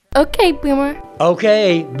Okay, Boomer.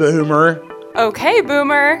 Okay, Boomer. Okay,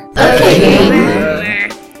 Boomer. Okay, Boomer.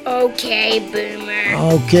 Okay,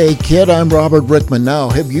 Boomer. Okay, kid, I'm Robert Rickman. Now,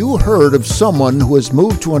 have you heard of someone who has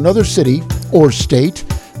moved to another city or state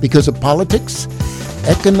because of politics?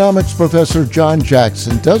 Economics professor John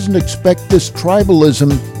Jackson doesn't expect this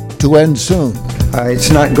tribalism to end soon.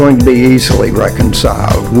 It's not going to be easily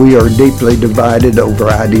reconciled. We are deeply divided over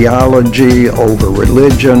ideology, over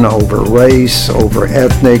religion, over race, over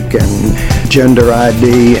ethnic and gender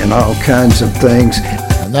ID and all kinds of things.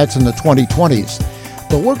 And that's in the 2020s.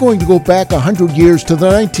 But we're going to go back 100 years to the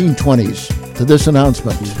 1920s to this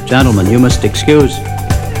announcement. Gentlemen, you must excuse.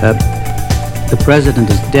 The president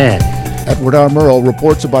is dead. Edward R Murrow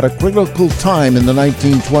reports about a critical time in the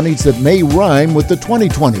 1920s that may rhyme with the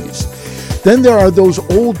 2020s. Then there are those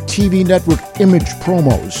old TV network image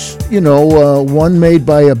promos. You know, one made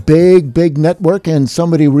by a big network and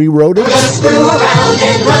somebody rewrote it. Let's screw around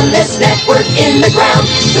and run this network in the ground.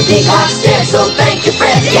 The peacock's dead, so thank you,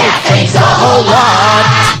 Fred. Yeah, thanks a whole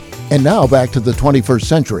lot. And now back to the 21st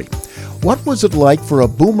century. What was it like for a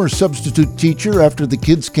boomer substitute teacher after the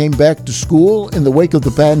kids came back to school in the wake of the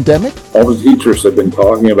pandemic? All the teachers have been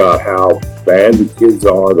talking about how bad the kids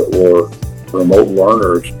are that were remote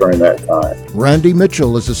learners during that time. Randy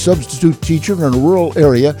Mitchel is a substitute teacher in a rural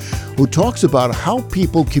area who talks about how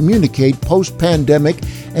people communicate post-pandemic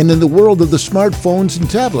and in the world of the smartphones and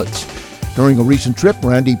tablets. During a recent trip,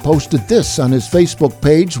 Randy posted this on his Facebook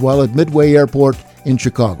page while at Midway Airport in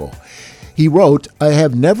Chicago. He wrote, "I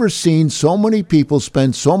have never seen so many people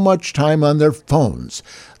spend so much time on their phones.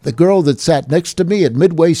 The girl that sat next to me at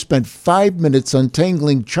Midway spent 5 minutes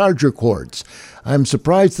untangling charger cords. I'm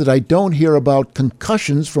surprised that I don't hear about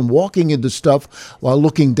concussions from walking into stuff while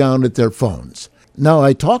looking down at their phones." Now,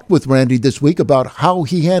 I talked with Randy this week about how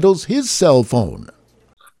he handles his cell phone.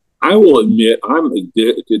 I will admit I'm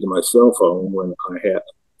addicted to my cell phone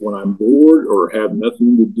when I'm bored or have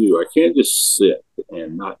nothing to do. I can't just sit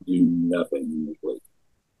and not do nothing usually.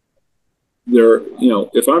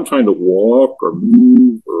 If I'm trying to walk or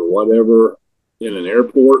move or whatever in an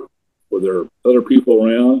airport where there are other people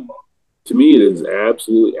around, to me it is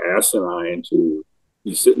absolutely asinine to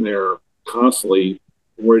be sitting there constantly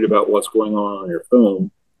worried about what's going on your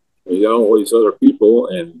phone. You got all these other people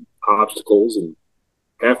and obstacles and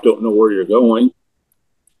half don't know where you're going.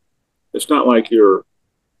 It's not like you're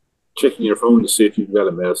checking your phone to see if you've got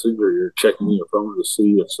a message or you're checking your phone to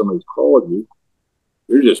see if somebody's calling you.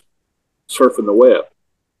 You're just surfing the web.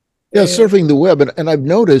 Yeah, surfing the web. And I've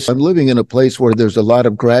noticed I'm living in a place where there's a lot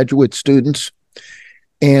of graduate students,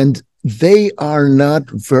 and they are not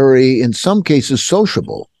very, in some cases,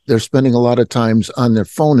 sociable. They're spending a lot of times on their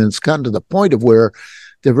phone, and it's gotten to the point of where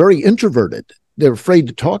they're very introverted. They're afraid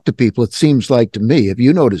to talk to people, it seems like to me. Have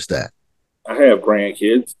you noticed that? I have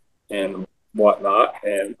grandkids and whatnot,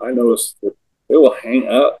 and I noticed that they will hang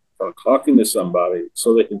up from talking to somebody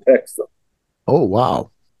so they can text them. Oh,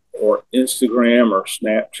 wow. Or Instagram or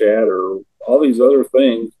Snapchat or all these other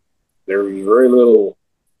things. There's very little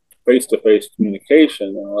face-to-face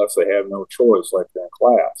communication unless they have no choice, like they're in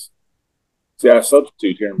class. See, I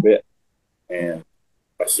substitute here in Bit, and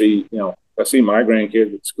I see my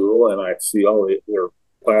grandkids at school, and I see all their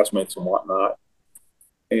classmates and whatnot.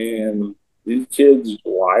 And these kids'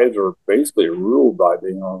 lives are basically ruled by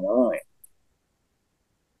being online.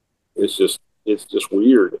 It's just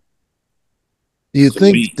weird. Do you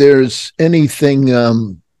think there's anything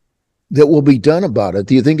that will be done about it?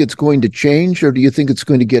 Do you think it's going to change, or do you think it's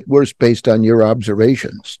going to get worse based on your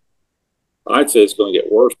observations? I'd say it's going to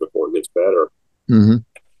get worse before it gets better. Mm-hmm.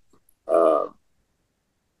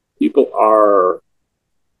 People are,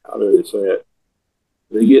 how do they say it?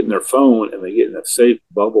 They get in their phone and they get in a safe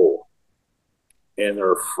bubble, and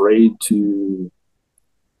they're afraid to.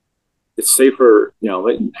 It's safer, they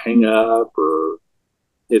can hang up or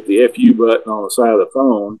hit the FU button on the side of the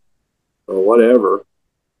phone or whatever,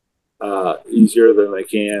 easier than they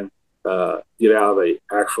can get out of the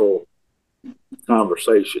actual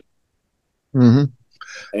conversation. Mm-hmm.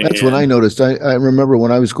 That's what I noticed. I remember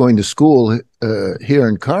when I was going to school here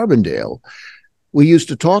in Carbondale, we used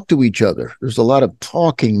to talk to each other. There's a lot of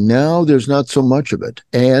talking. Now there's not so much of it.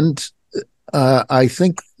 And I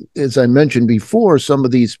think, as I mentioned before, some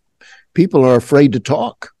of these people are afraid to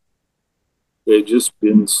talk. They've just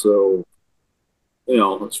been so,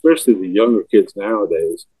 especially the younger kids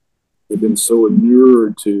nowadays, they've been so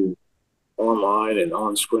inured to online and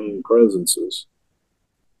on-screen presences.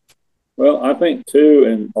 Well, I think too,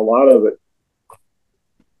 and a lot of it,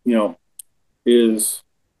 is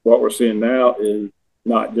what we're seeing now is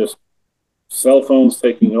not just cell phones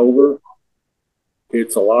taking over.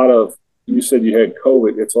 It's a lot of, you said you had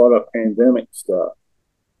COVID. It's a lot of pandemic stuff.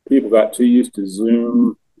 People got too used to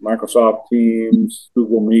Zoom, Microsoft Teams,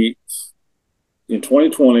 Google Meets. In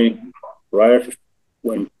 2020, right after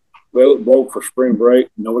when they broke for spring break,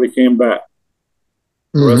 nobody came back.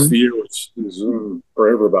 The rest of the year was Zoom for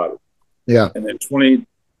everybody. Yeah. And then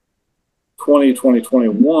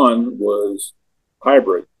 2021 was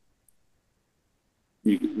hybrid.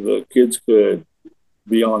 The kids could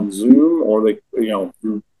be on Zoom or they,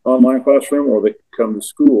 through online classroom, or they could come to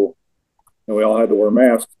school, and we all had to wear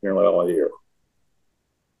masks nearly all year.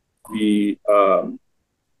 The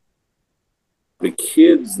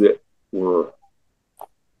kids that were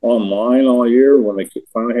online all year, when they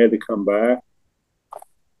finally had to come back,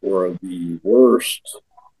 were the worst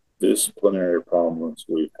disciplinary problems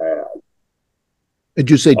we've had. Did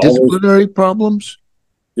you say disciplinary problems?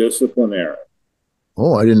 Disciplinary.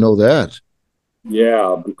 Oh, I didn't know that.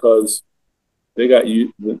 Yeah, because they got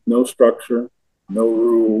no structure, no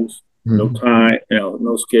rules, no time,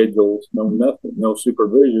 no schedules, no nothing, no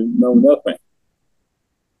supervision, no nothing.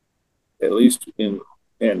 At least and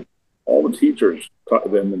all the teachers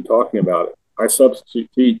have been talking about it. I substitute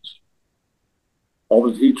teach. All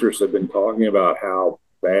the teachers have been talking about how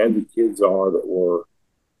bad the kids are that were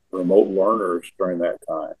remote learners during that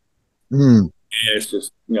time. And it's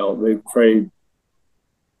just, they've traded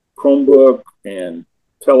Chromebook and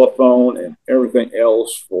telephone and everything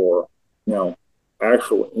else for,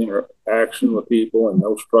 actual interaction with people and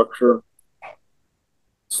no structure.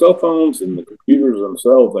 Cell phones and the computers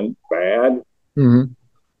themselves ain't bad,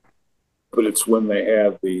 but it's when they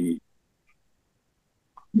have the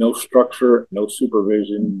no structure, no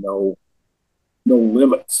supervision, no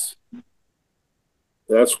limits.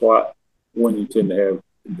 That's when you tend to have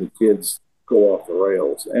the kids go off the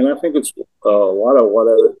rails. And I think it's a lot of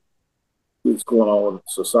what is going on with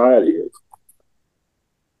society is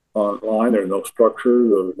online. There's no structure,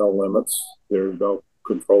 there's no limits, there's no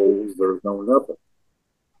controls, there's no nothing.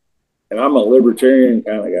 And I'm a libertarian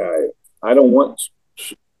kind of guy. I don't want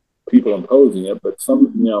people imposing it, but at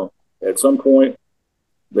some point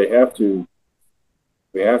they have to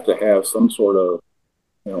have some sort of,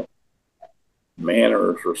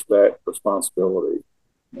 manners, respect, responsibility.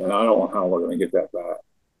 And I don't know how we're going to get that back.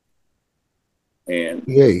 And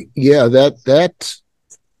that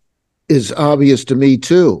is obvious to me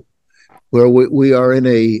too, where we are in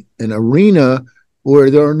an arena where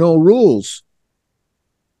there are no rules.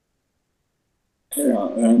 Yeah,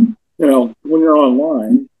 and when you're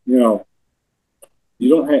online, you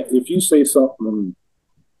don't have, if you say something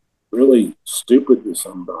really stupid to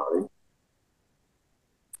somebody,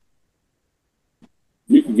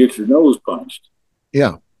 you can get your nose punched.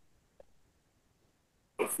 Yeah.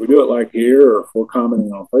 If we do it like here, or if we're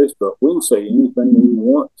commenting on Facebook, we can say anything we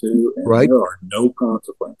want to, and there are no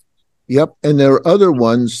consequences. Yep. And there are other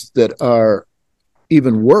ones that are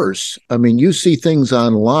even worse. I mean, you see things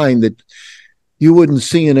online that you wouldn't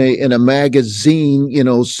see in a magazine,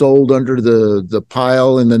 sold under the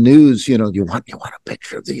pile in the news. You want a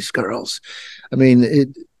picture of these girls. I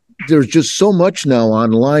mean, there's just so much now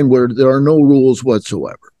online where there are no rules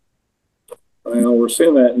whatsoever. We're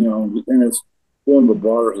seeing that, and it's going to the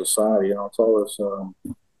broader society. It's all this,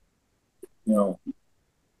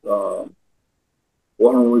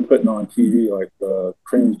 what are we putting on TV, like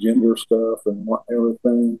transgender stuff and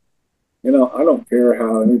everything. I don't care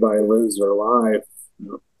how anybody lives their life,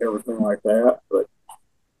 everything like that. But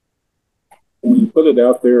when you put it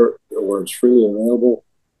out there where it's freely available,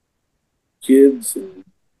 kids and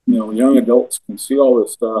young adults can see all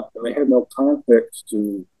this stuff, and they have no context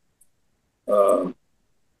to for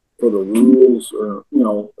the rules or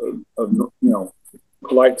of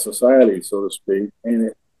polite society, so to speak,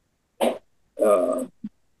 and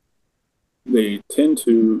they tend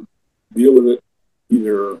to deal with it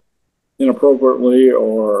either inappropriately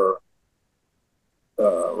or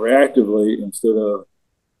reactively instead of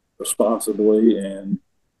responsibly and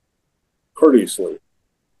courteously.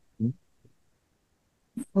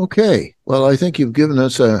 Okay. Well, I think you've given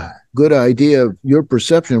us a good idea of your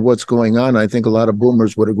perception of what's going on. I think a lot of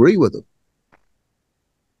boomers would agree with it.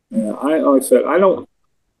 Yeah, like I said, I don't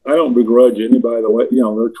begrudge anybody the way,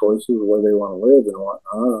 their choices, the way they want to live and whatnot.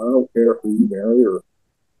 I don't care who you marry or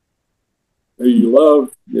who you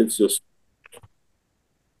love. It's just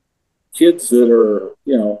kids that are,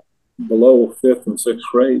 below 5th and 6th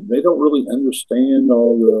grade, they don't really understand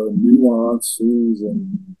all the nuances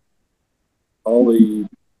and all the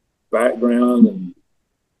background and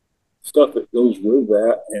stuff that goes with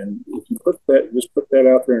that. And if you put that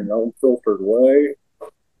out there in an unfiltered way,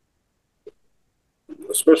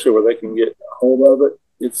 especially where they can get a hold of it,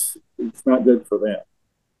 it's not good for them.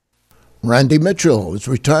 Randy Mitchel is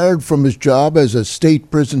retired from his job as a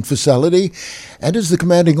state prison facility and is the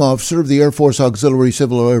commanding officer of the Air Force Auxiliary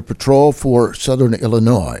Civil Air Patrol for Southern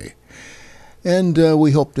Illinois. And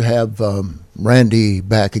we hope to have Randy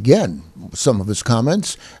back again with some of his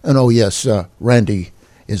comments. And oh yes, Randy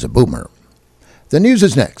is a boomer. The news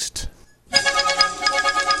is next.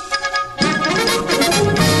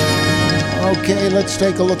 Okay, let's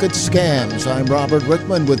take a look at scams. I'm Robert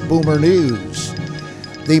Rickman with Boomer News.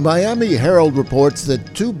 The Miami Herald reports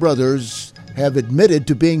that two brothers have admitted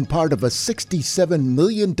to being part of a $67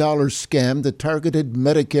 million scam that targeted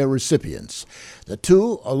Medicare recipients. The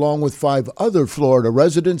two, along with 5 other Florida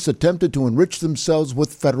residents, attempted to enrich themselves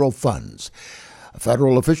with federal funds.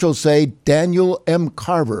 Federal officials say Daniel M.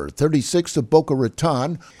 Carver, 36, of Boca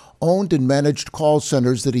Raton, owned and managed call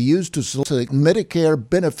centers that he used to select Medicare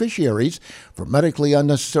beneficiaries for medically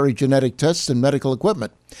unnecessary genetic tests and medical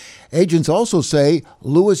equipment. Agents also say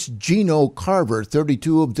Louis Gino Carver,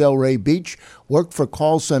 32, of Delray Beach, worked for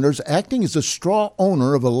call centers acting as a straw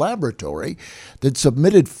owner of a laboratory that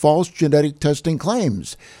submitted false genetic testing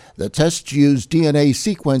claims. The tests used DNA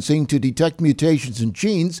sequencing to detect mutations in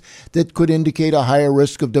genes that could indicate a higher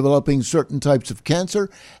risk of developing certain types of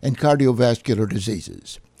cancer and cardiovascular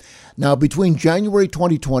diseases. Now, between January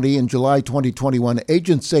 2020 and July 2021,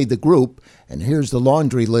 agents say the group, and here's the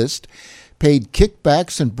laundry list, paid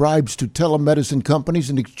kickbacks and bribes to telemedicine companies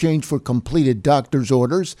in exchange for completed doctor's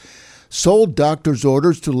orders, sold doctor's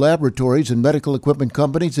orders to laboratories and medical equipment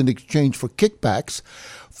companies in exchange for kickbacks,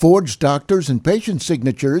 forged doctors' and patient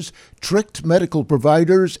signatures, tricked medical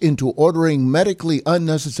providers into ordering medically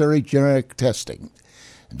unnecessary genetic testing.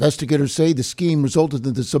 Investigators say the scheme resulted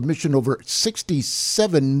in the submission of over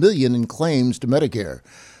 $67 million in claims to Medicare.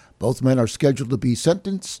 Both men are scheduled to be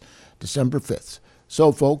sentenced December 5th.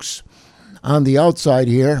 So, folks, on the outside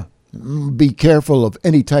here, be careful of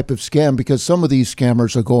any type of scam because some of these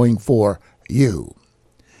scammers are going for you.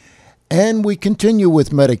 And we continue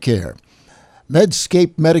with Medicare.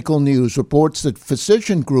 Medscape Medical News reports that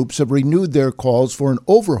physician groups have renewed their calls for an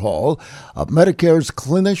overhaul of Medicare's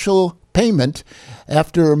clinical payment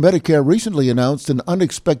after Medicare recently announced an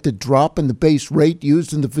unexpected drop in the base rate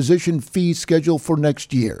used in the physician fee schedule for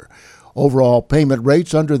next year. Overall payment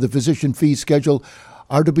rates under the physician fee schedule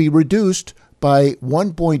are to be reduced by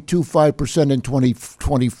 1.25% in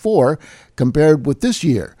 2024 compared with this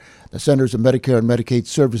year, the Centers of Medicare and Medicaid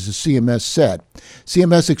Services, CMS, said.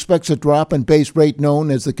 CMS expects a drop in base rate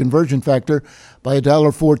known as the conversion factor by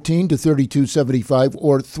 $1.14 to $32.75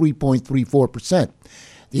 or 3.34%.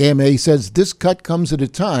 The AMA says this cut comes at a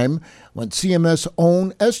time when CMS'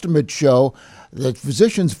 own estimates show that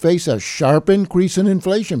physicians face a sharp increase in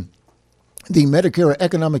inflation. The Medicare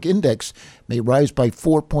Economic Index may rise by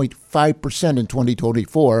 4.5% in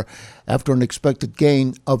 2024 after an expected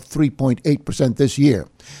gain of 3.8% this year.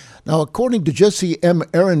 Now, according to Jesse M.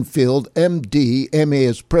 Ehrenfield, MD,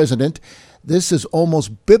 MA's president, this is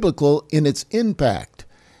almost biblical in its impact.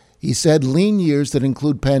 He said lean years that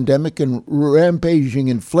include pandemic and rampaging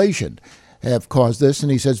inflation have caused this,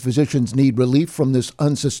 and he says physicians need relief from this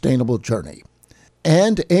unsustainable journey.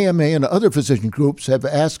 And AMA and other physician groups have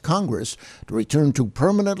asked Congress to return to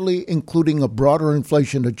permanently including a broader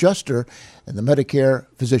inflation adjuster in the Medicare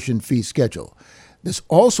physician fee schedule. This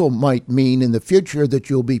also might mean in the future that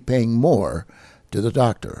you'll be paying more to the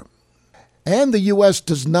doctor. And the U.S.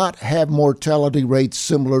 does not have mortality rates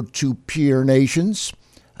similar to peer nations.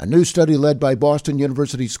 A new study led by Boston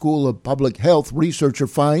University School of Public Health researcher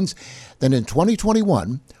finds that in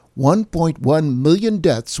 2021, 1.1 million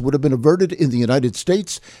deaths would have been averted in the United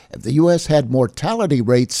States if the U.S. had mortality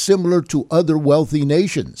rates similar to other wealthy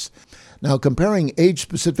nations. Now, comparing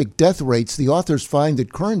age-specific death rates, the authors find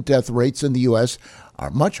that current death rates in the U.S. are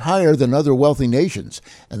much higher than other wealthy nations,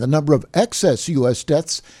 and the number of excess U.S.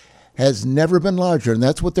 deaths has never been larger, and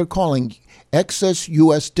that's what they're calling excess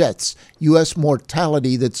U.S. deaths, U.S.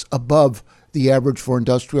 mortality that's above the average for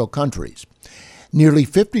industrial countries. Nearly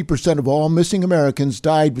 50% of all missing Americans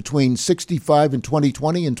died between 65 in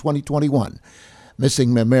 2020 and 2021.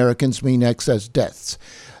 Missing Americans mean excess deaths.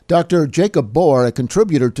 Dr. Jacob Bohr, a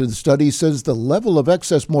contributor to the study, says the level of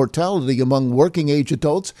excess mortality among working-age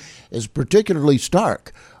adults is particularly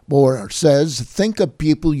stark. Bohr says, think of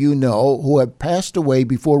people you know who have passed away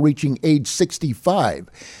before reaching age 65.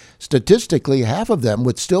 Statistically, half of them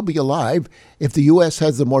would still be alive if the U.S.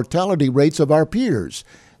 has the mortality rates of our peers.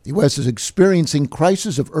 The U.S. is experiencing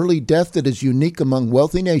crisis of early death that is unique among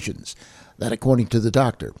wealthy nations. That according to the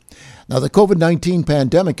doctor. Now, the COVID-19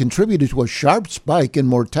 pandemic contributed to a sharp spike in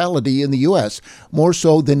mortality in the U.S., more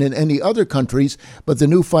so than in any other countries, but the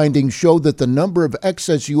new findings show that the number of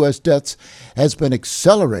excess U.S. deaths has been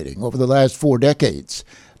accelerating over the last 4 decades.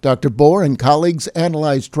 Dr. Bohr and colleagues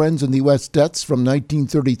analyzed trends in the U.S. deaths from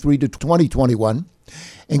 1933 to 2021,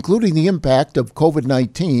 including the impact of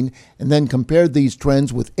COVID-19, and then compared these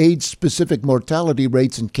trends with age-specific mortality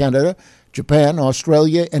rates in Canada, Japan,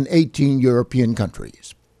 Australia, and 18 European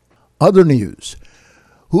countries. Other news.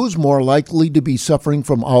 Who's more likely to be suffering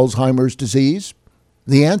from Alzheimer's disease?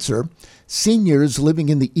 The answer, seniors living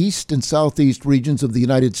in the east and southeast regions of the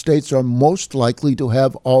United States are most likely to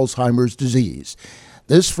have Alzheimer's disease.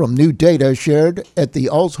 This from new data shared at the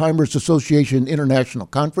Alzheimer's Association International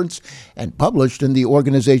Conference and published in the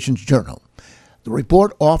organization's journal. The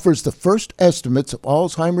report offers the first estimates of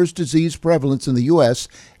Alzheimer's disease prevalence in the U.S.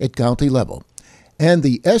 at county level. And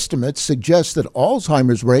the estimates suggest that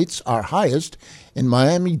Alzheimer's rates are highest in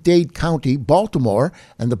Miami-Dade County, Baltimore,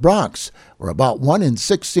 and the Bronx, where about 1 in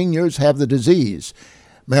 6 seniors have the disease.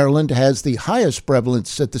 Maryland has the highest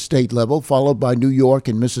prevalence at the state level, followed by New York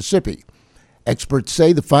and Mississippi. Experts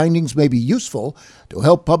say the findings may be useful to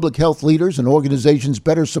help public health leaders and organizations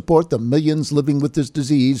better support the millions living with this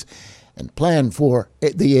disease and plan for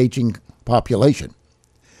the aging population.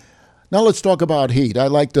 Now let's talk about heat. I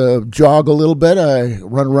like to jog a little bit. I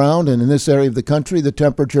run around, and in this area of the country, the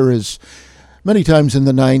temperature is many times in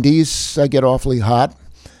the 90s. I get awfully hot.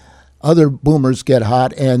 Other boomers get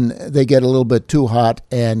hot, and they get a little bit too hot,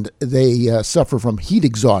 and they suffer from heat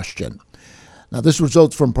exhaustion. Now, this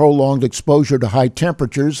results from prolonged exposure to high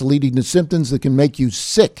temperatures, leading to symptoms that can make you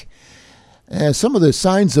sick. Some of the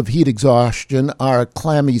signs of heat exhaustion are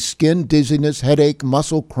clammy skin, dizziness, headache,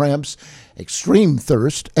 muscle cramps, extreme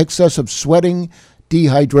thirst, excessive sweating,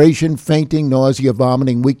 dehydration, fainting, nausea,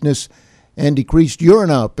 vomiting, weakness, and decreased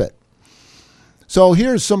urine output. So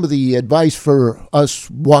here's some of the advice for us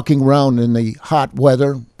walking around in the hot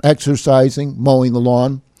weather, exercising, mowing the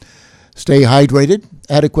lawn. Stay hydrated.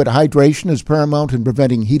 Adequate hydration is paramount in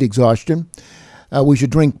preventing heat exhaustion. We should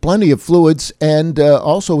drink plenty of fluids, and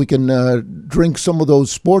also we can drink some of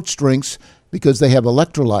those sports drinks because they have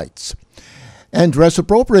electrolytes. And dress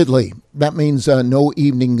appropriately. That means no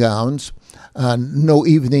evening gowns, no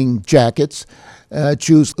evening jackets.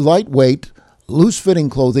 Choose lightweight, loose-fitting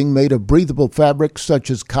clothing made of breathable fabrics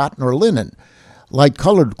such as cotton or linen.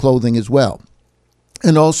 Light-colored clothing as well.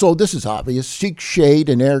 And also, this is obvious, seek shade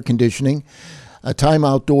and air conditioning. Time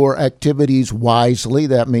outdoor activities wisely.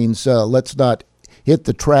 That means let's not hit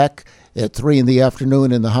the track at 3 in the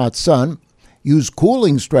afternoon in the hot sun. Use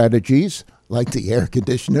cooling strategies like the air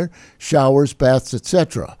conditioner, showers, baths,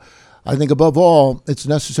 etc. I think above all, it's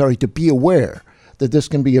necessary to be aware that this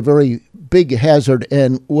can be a very big hazard,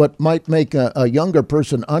 and what might make a younger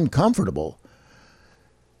person uncomfortable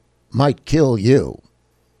might kill you.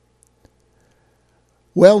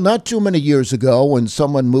 Well, not too many years ago, when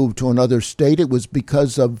someone moved to another state, it was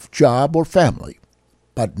because of job or family.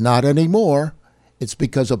 But not anymore. It's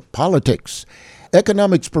because of politics.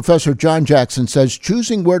 Economics professor John Jackson says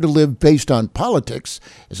choosing where to live based on politics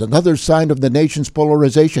is another sign of the nation's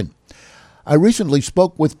polarization. I recently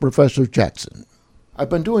spoke with Professor Jackson. I've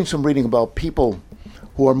been doing some reading about people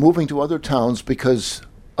who are moving to other towns because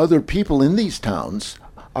other people in these towns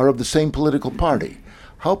are of the same political party.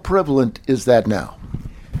 How prevalent is that now?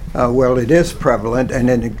 Well, it is prevalent, and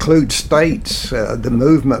it includes states. The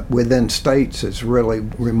movement within states is really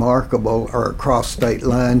remarkable, or across state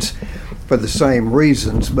lines, for the same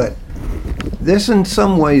reasons. But this, in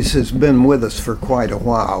some ways, has been with us for quite a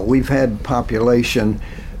while. We've had population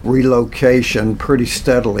relocation pretty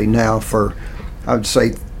steadily now for, I would say,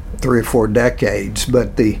 3 or 4 decades.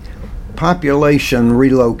 But the population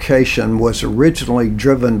relocation was originally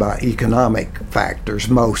driven by economic factors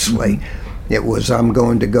mostly. It was, I'm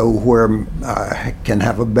going to go where I can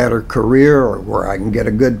have a better career, or where I can get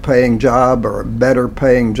a good paying job or a better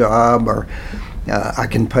paying job, or I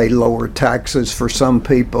can pay lower taxes for some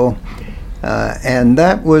people. And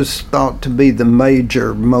that was thought to be the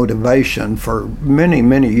major motivation for many,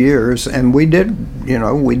 many years. And we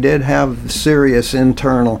did have serious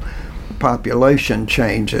internal population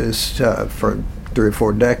changes for 3 or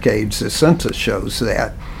 4 decades. The census shows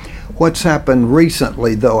that. What's happened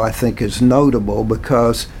recently, though, I think is notable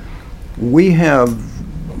because we have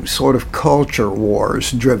sort of culture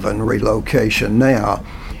wars driven relocation now,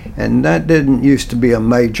 and that didn't used to be a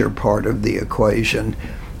major part of the equation.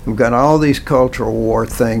 We've got all these cultural war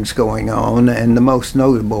things going on, and the most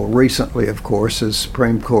notable recently, of course, is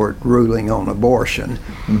Supreme Court ruling on abortion.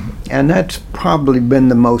 Mm-hmm. And that's probably been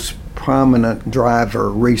the most prominent driver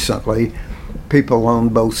recently. people on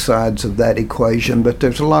both sides of that equation, but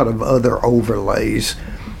there's a lot of other overlays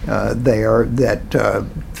there that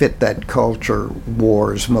fit that culture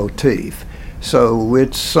wars motif. So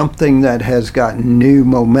it's something that has gotten new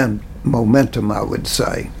momentum, I would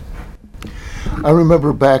say. I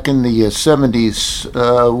remember back in the 70s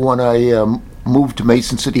when I moved to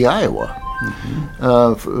Mason City, Iowa,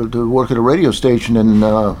 to work at a radio station in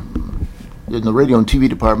the radio and TV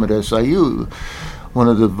department at SIU. One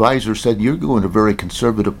of the advisors said, "You're going to a very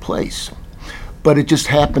conservative place." But it just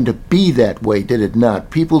happened to be that way, did it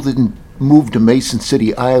not? People didn't move to Mason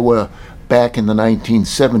City, Iowa back in the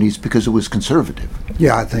 1970s because it was conservative.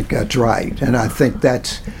 Yeah, I think that's right. And I think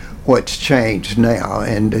that's what's changed now,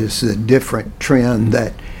 and is a different trend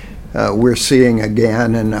that we're seeing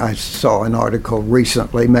again. And I saw an article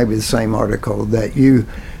recently, maybe the same article that you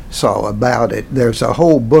saw about it. There's a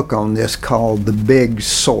whole book on this called The Big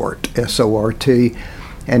Sort, S-O-R-T,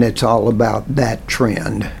 and it's all about that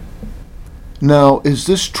trend. Now, is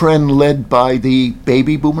this trend led by the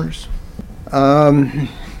baby boomers? I'm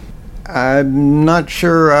not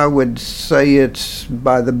sure I would say it's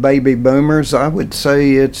by the baby boomers. I would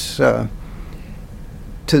say it's to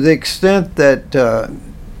the extent that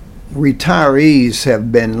retirees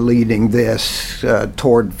have been leading this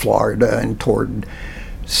toward Florida and toward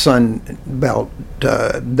Sun Belt.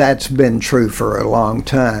 That's been true for a long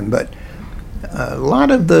time, but a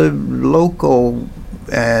lot of the local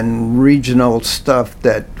and regional stuff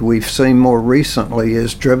that we've seen more recently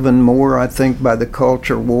is driven more, I think, by the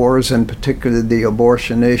culture wars, and particularly the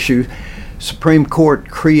abortion issue. Supreme Court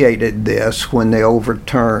created this when they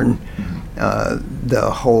overturned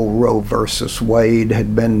the whole Roe versus Wade.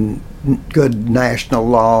 Had been good national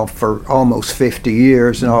law for almost 50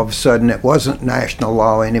 years, and all of a sudden it wasn't national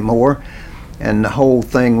law anymore, and the whole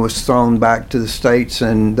thing was thrown back to the states,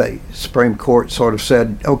 and the Supreme Court sort of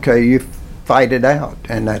said, okay, you fight it out,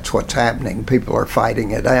 and that's what's happening. People are fighting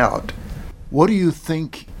it out. What do you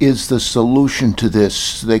think is the solution to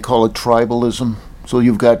this? They call it tribalism. So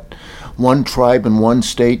you've got one tribe in one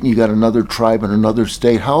state, and you got another tribe in another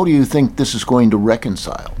state. How do you think this is going to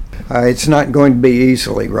reconcile? It's not going to be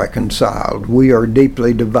easily reconciled. We are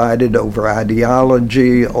deeply divided over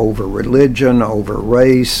ideology, over religion, over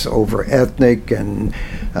race, over ethnic and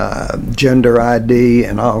gender ID,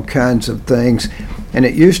 and all kinds of things. And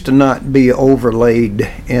it used to not be overlaid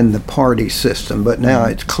in the party system, but now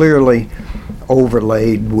it's clearly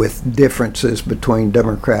overlaid with differences between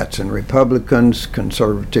Democrats and Republicans,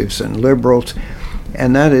 conservatives and liberals,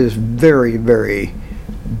 and that is very, very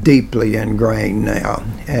deeply ingrained now.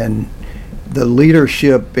 And the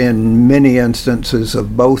leadership in many instances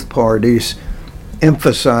of both parties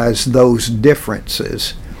emphasize those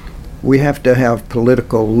differences. We have to have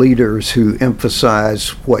political leaders who emphasize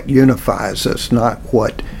what unifies us, not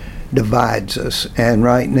what divides us. And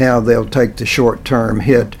right now they'll take the short-term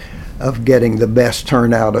hit of getting the best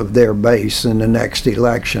turnout of their base in the next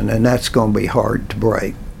election, and that's going to be hard to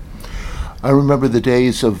break. I remember the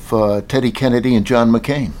days of Teddy Kennedy and John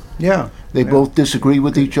McCain. Yeah. They both disagreed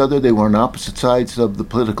with each other. They were on opposite sides of the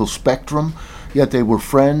political spectrum, yet they were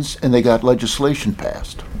friends, and they got legislation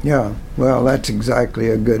passed. Yeah, well, that's exactly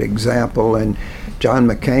a good example. And John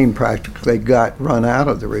McCain practically got run out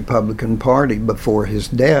of the Republican Party before his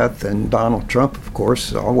death, and Donald Trump, of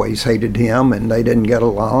course, always hated him, and they didn't get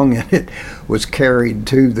along, and it was carried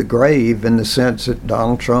to the grave in the sense that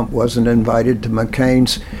Donald Trump wasn't invited to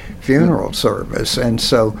McCain's funeral service. And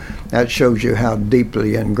so that shows you how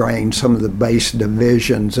deeply ingrained some of the base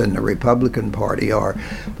divisions in the Republican Party are.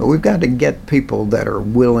 But we've got to get people that are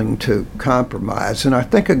willing to compromise. And I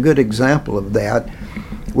think a good example of that,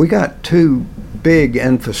 we got two big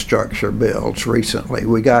infrastructure bills recently.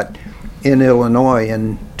 We got in Illinois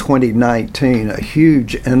in 2019 a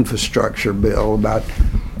huge infrastructure bill, about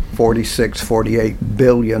 $48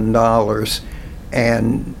 billion,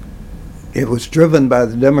 and it was driven by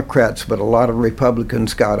the Democrats, but a lot of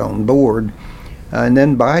Republicans got on board. And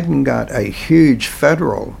then Biden got a huge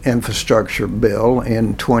federal infrastructure bill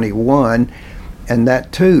in 21, and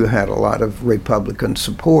that too had a lot of Republican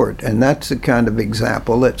support. And that's the kind of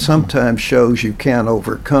example that sometimes shows you can't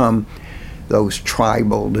overcome those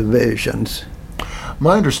tribal divisions.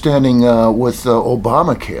 My understanding with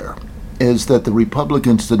Obamacare is that the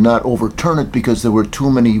Republicans did not overturn it because there were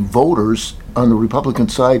too many voters on the Republican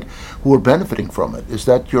side who were benefiting from it. Is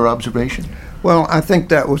that your observation? Well, I think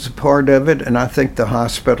that was a part of it, and I think the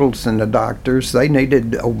hospitals and the doctors, they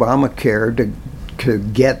needed Obamacare to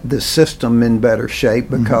get the system in better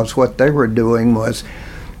shape, because what they were doing was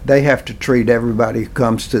they have to treat everybody who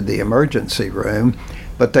comes to the emergency room,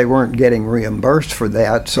 but they weren't getting reimbursed for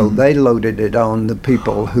that, so they loaded it on the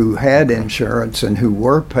people who had insurance and who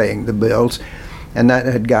were paying the bills, and that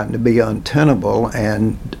had gotten to be untenable,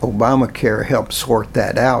 and Obamacare helped sort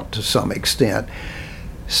that out to some extent.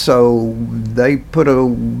 So they put a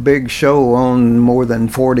big show on more than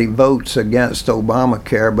 40 votes against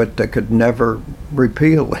Obamacare, but they could never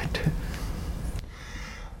repeal it.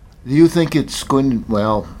 Do you think it's going to,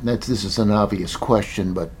 well, this is an obvious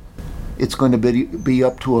question, but it's going to be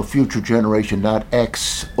up to a future generation, not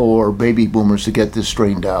X or baby boomers, to get this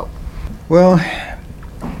straightened out? Well,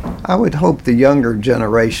 I would hope the younger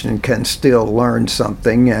generation can still learn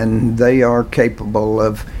something, and they are capable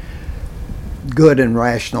of good and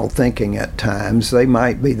rational thinking at times. They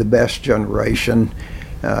might be the best generation.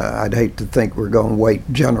 I'd hate to think we're going to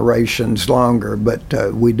wait generations longer,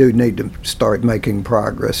 but we do need to start making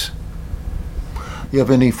progress. You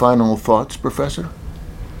have any final thoughts, Professor?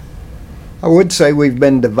 I would say we've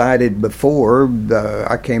been divided before.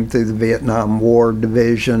 I came through the Vietnam War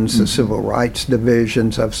divisions, the Civil Rights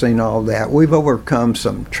divisions. I've seen all that. We've overcome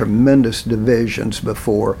some tremendous divisions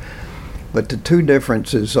before, but the two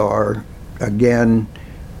differences are, again,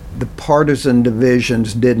 the partisan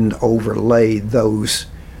divisions didn't overlay those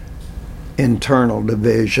internal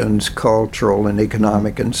divisions, cultural and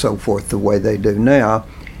economic and so forth, the way they do now.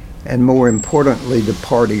 And more importantly, the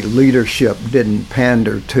party leadership didn't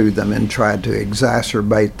pander to them and try to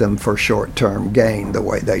exacerbate them for short-term gain the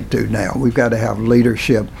way they do now. We've got to have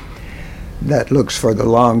leadership that looks for the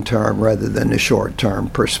long term rather than the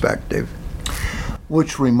short-term perspective.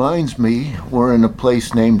 Which reminds me, we're in a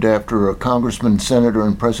place named after a congressman, senator,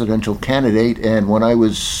 and presidential candidate, and when I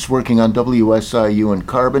was working on WSIU in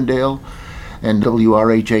Carbondale and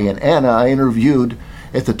WRHA in Anna, I interviewed,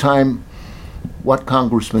 at the time, what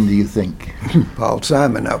congressman do you think? Paul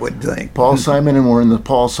Simon, I would think. Paul Simon, and we're in the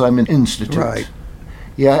Paul Simon Institute. Right.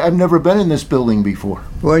 Yeah, I've never been in this building before.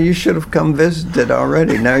 Well, you should have come visited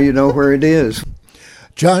already. Now you know where it is.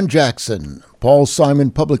 John Jackson, Paul Simon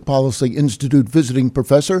Public Policy Institute visiting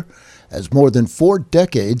professor, has more than 4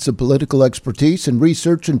 decades of political expertise and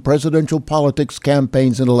research in presidential politics,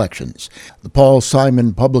 campaigns, and elections. The Paul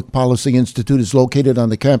Simon Public Policy Institute is located on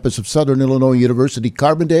the campus of Southern Illinois University,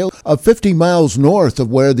 Carbondale, 50 miles north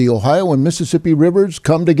of where the Ohio and Mississippi rivers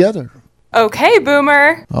come together. Okay,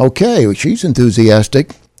 Boomer. Okay, she's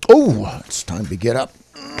enthusiastic. Oh, it's time to get up.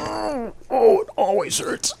 Oh, it always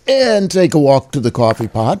hurts. And take a walk to the coffee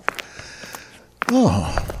pot.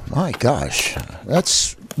 Oh, my gosh.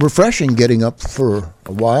 That's refreshing, getting up for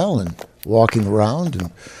a while and walking around.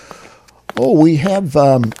 And we have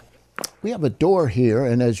a door here,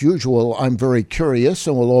 and as usual, I'm very curious,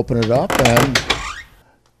 so we'll open it up. And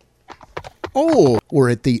we're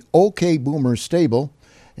at the OK Boomer stable,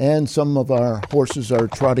 and some of our horses are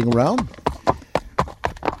trotting around.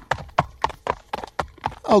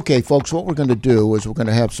 Okay, folks, what we're going to do is we're going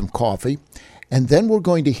to have some coffee, and then we're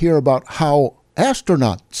going to hear about how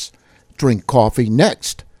astronauts drink coffee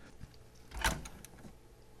next.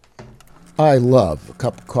 I love a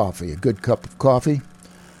cup of coffee, a good cup of coffee.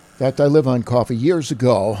 In fact, I live on coffee. Years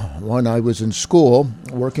ago, when I was in school,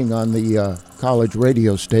 working on the college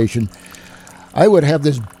radio station, I would have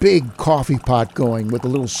this big coffee pot going with a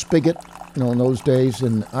little spigot, in those days,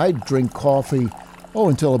 and I'd drink coffee,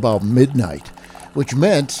 until about midnight, which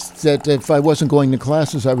meant that if I wasn't going to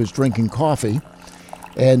classes, I was drinking coffee,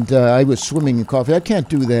 and I was swimming in coffee. I can't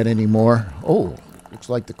do that anymore. Oh, looks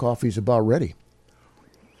like the coffee's about ready.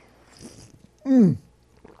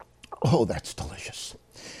 Oh, that's delicious.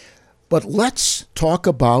 But let's talk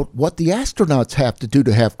about what the astronauts have to do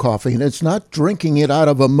to have coffee, and it's not drinking it out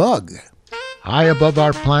of a mug. High above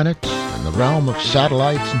our planet, in the realm of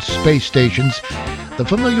satellites and space stations, the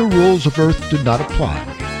familiar rules of Earth do not apply.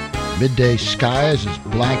 Midday sky is as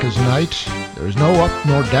black as night. There is no up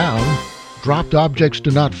nor down. Dropped objects do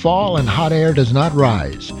not fall, and hot air does not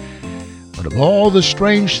rise. But of all the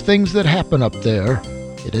strange things that happen up there,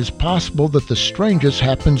 it is possible that the strangest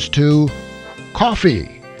happens to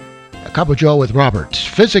coffee. A Cup of Joe with Robert.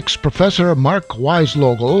 Physics professor Mark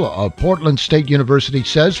Weislogel of Portland State University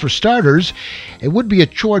says, for starters, it would be a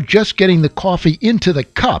chore just getting the coffee into the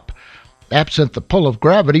cup. Absent the pull of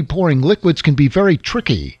gravity, pouring liquids can be very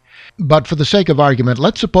tricky. But for the sake of argument,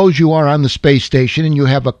 let's suppose you are on the space station and you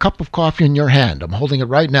have a cup of coffee in your hand. I'm holding it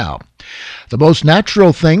right now. The most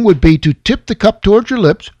natural thing would be to tip the cup towards your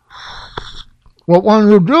lips. What one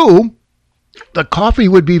would do, the coffee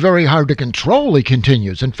would be very hard to control, he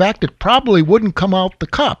continues. In fact, it probably wouldn't come out the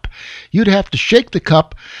cup. You'd have to shake the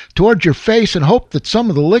cup towards your face and hope that some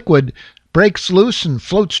of the liquid breaks loose and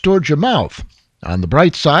floats towards your mouth. On the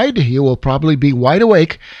bright side, you will probably be wide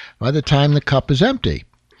awake by the time the cup is empty.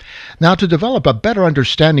 Now, to develop a better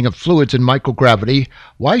understanding of fluids and microgravity,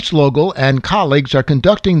 Weiss-Logel and colleagues are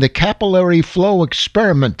conducting the capillary flow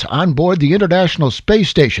experiment on board the International Space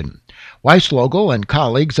Station. Weiss-Logel and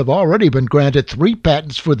colleagues have already been granted 3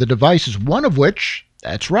 patents for the devices, one of which,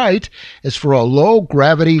 that's right, is for a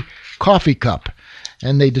low-gravity coffee cup.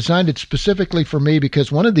 And they designed it specifically for me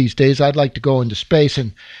because one of these days I'd like to go into space,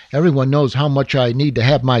 and everyone knows how much I need to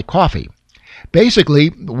have my coffee. Basically,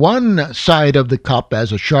 one side of the cup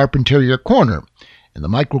has a sharp interior corner. In the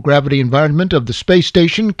microgravity environment of the space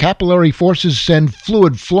station, capillary forces send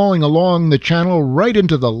fluid flowing along the channel right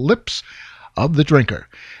into the lips of the drinker.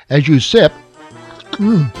 As you sip,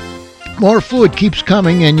 more fluid keeps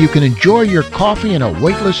coming, and you can enjoy your coffee in a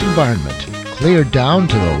weightless environment, cleared down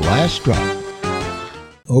to the last drop.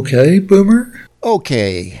 Okay, Boomer?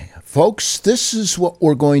 Okay, folks, this is what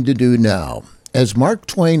we're going to do now. As Mark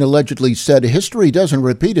Twain allegedly said, history doesn't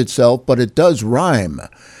repeat itself, but it does rhyme.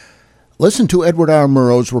 Listen to Edward R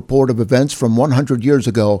Murrow's report of events from 100 years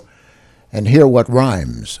ago and hear what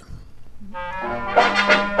rhymes.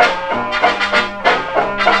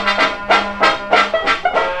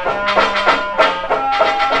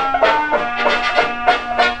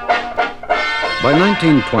 By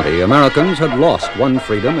 1920, Americans had lost one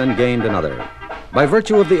freedom and gained another. By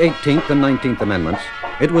virtue of the 18th and 19th Amendments,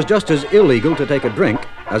 it was just as illegal to take a drink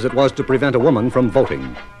as it was to prevent a woman from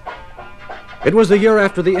voting. It was the year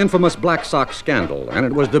after the infamous Black Sox scandal, and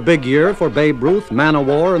it was the big year for Babe Ruth, Man o'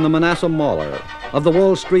 War, and the Manassas Mauler, of the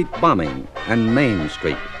Wall Street bombing, and Main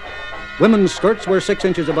Street. Women's skirts were 6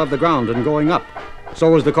 inches above the ground and going up.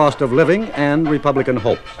 So was the cost of living and Republican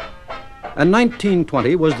hopes. And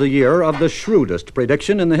 1920 was the year of the shrewdest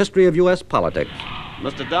prediction in the history of U.S. politics.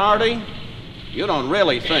 Mr. Doherty, you don't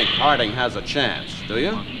really think Harding has a chance, do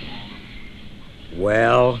you?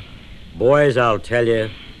 Well, boys, I'll tell you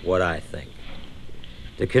what I think.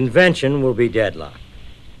 The convention will be deadlocked.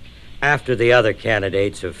 After the other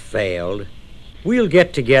candidates have failed, we'll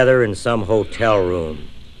get together in some hotel room,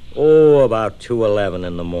 about 2:11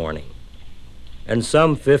 in the morning. And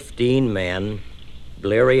some 15 men,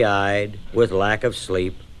 bleary-eyed, with lack of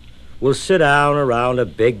sleep, will sit down around a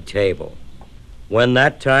big table. When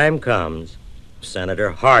that time comes, Senator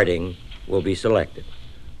Harding will be selected.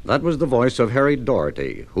 That was the voice of Harry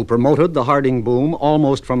Doherty, who promoted the Harding boom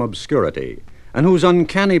almost from obscurity, and whose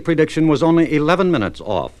uncanny prediction was only 11 minutes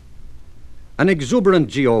off. An exuberant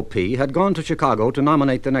GOP had gone to Chicago to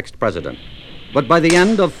nominate the next president, but by the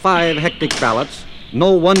end of 5 hectic ballots,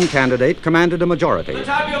 no one candidate commanded a majority. The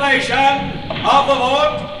tabulation of the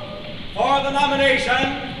vote for the nomination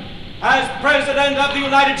as President of the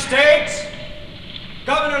United States,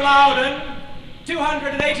 Governor Loudon,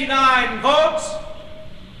 289 votes.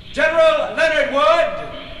 General Leonard Wood,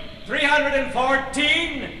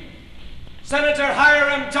 314. Senator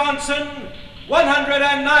Hiram Johnson,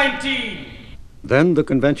 119. Then the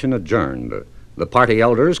convention adjourned, the party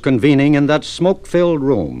elders convening in that smoke-filled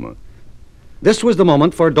room. This was the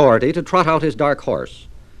moment for Doherty to trot out his dark horse.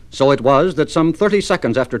 So it was that some 30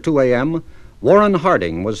 seconds after 2 a.m., Warren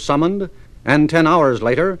Harding was summoned, and 10 hours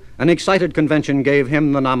later, an excited convention gave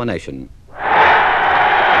him the nomination.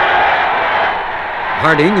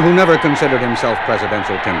 Harding, who never considered himself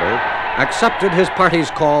presidential timber, accepted his party's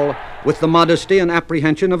call with the modesty and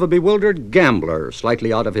apprehension of a bewildered gambler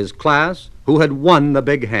slightly out of his class who had won the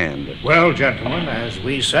big hand. Well, gentlemen, as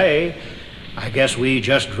we say, I guess we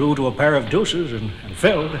just drew to a pair of deuces and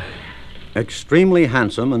filled. Extremely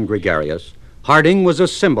handsome and gregarious, Harding was a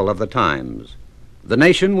symbol of the times. The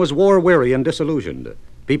nation was war-weary and disillusioned.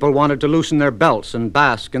 People wanted to loosen their belts and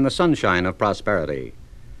bask in the sunshine of prosperity.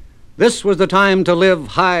 This was the time to live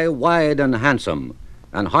high, wide, and handsome,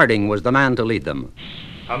 and Harding was the man to lead them.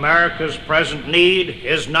 America's present need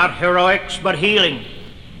is not heroics but healing,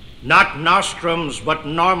 not nostrums but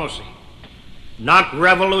normalcy, not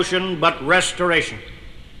revolution but restoration,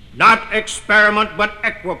 not experiment but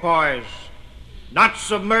equipoise, not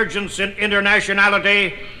submergence in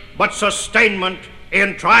internationality but sustainment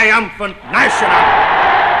in triumphant national.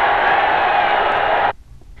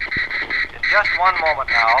 In just one moment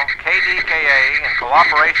now, KDKA, in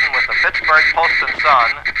cooperation with the Pittsburgh Post and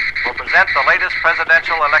Sun, will present the latest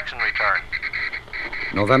presidential election return.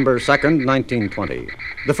 November 2nd, 1920.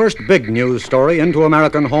 The first big news story into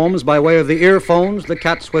American homes by way of the earphones, the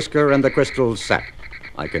cat's whisker, and the crystal set.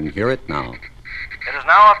 I can hear it now. It is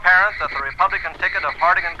now apparent that the Republican ticket of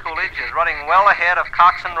Harding and Coolidge is running well ahead of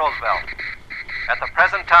Cox and Roosevelt. At the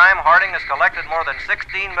present time, Harding has collected more than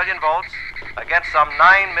 16 million votes against some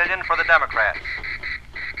 9 million for the Democrats.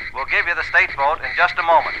 We'll give you the state vote in just a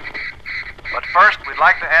moment. But first, we'd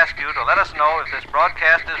like to ask you to let us know if this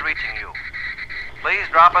broadcast is reaching you. please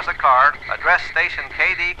drop us a card, address station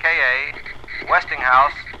KDKA,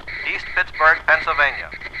 Westinghouse, East Pittsburgh,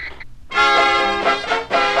 Pennsylvania.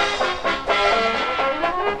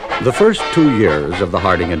 The first 2 years of the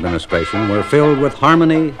Harding administration were filled with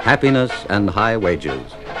harmony, happiness, and high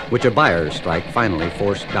wages, which a buyer's strike finally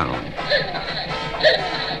forced down.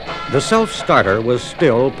 The self-starter was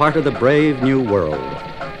still part of the brave new world,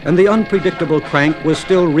 and the unpredictable crank was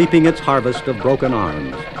still reaping its harvest of broken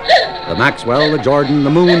arms. The Maxwell, the Jordan, the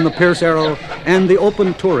Moon, the Pierce Arrow, and the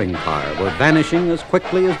open touring car were vanishing as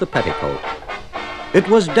quickly as the petticoat. It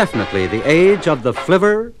was definitely the age of the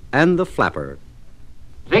flivver and the flapper.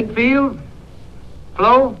 Ziegfeld,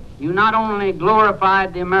 Flo, you not only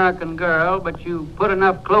glorified the American girl, but you put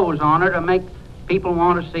enough clothes on her to make people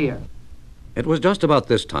want to see her. It was just about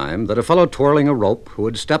this time that a fellow twirling a rope who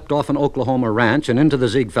had stepped off an Oklahoma ranch and into the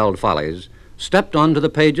Ziegfeld Follies stepped onto the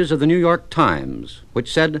pages of the New York Times,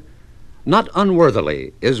 which said, "Not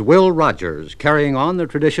unworthily is Will Rogers carrying on the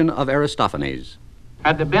tradition of Aristophanes."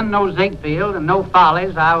 Had there been no Ziegfeld and no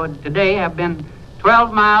Follies, I would today have been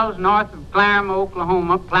 12 miles north of Claremore,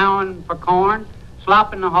 Oklahoma, plowing for corn,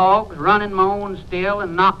 slopping the hogs, running my own still,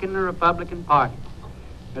 and knocking the Republican Party,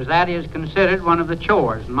 as that is considered one of the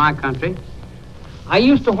chores in my country. I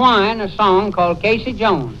used to whine a song called Casey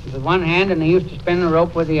Jones with one hand, and I used to spin the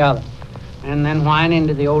rope with the other, and then whine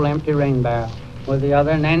into the old empty rain barrel with the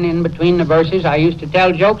other, and then in between the verses I used to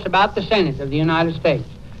tell jokes about the Senate of the United States.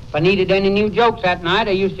 If I needed any new jokes that night,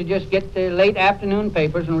 I used to just get the late afternoon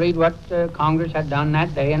papers and read what Congress had done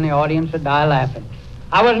that day, and the audience would die laughing.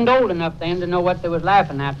 I wasn't old enough then to know what they was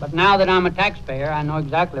laughing at, but now that I'm a taxpayer, I know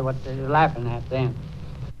exactly what they were laughing at then.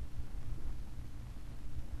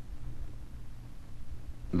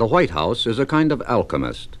 The White House is a kind of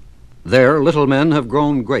alchemist. There, little men have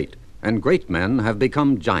grown great, and great men have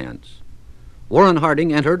become giants. Warren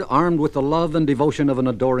Harding entered armed with the love and devotion of an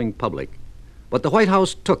adoring public. But the White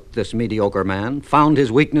House took this mediocre man, found his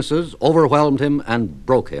weaknesses, overwhelmed him, and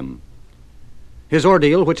broke him. His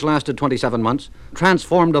ordeal, which lasted 27 months,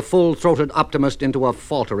 transformed a full-throated optimist into a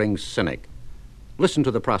faltering cynic. Listen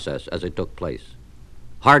to the process as it took place.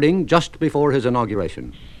 Harding, just before his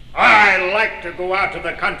inauguration. I like to go out to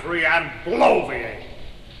the country and bloviate.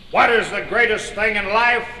 What is the greatest thing in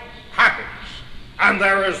life? Happiness. And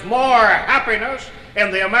there is more happiness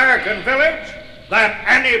in the American village than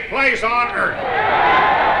any place on earth.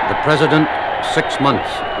 The president, 6 months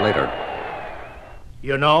later.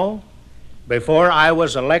 You know, before I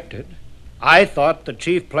was elected, I thought the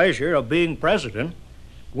chief pleasure of being president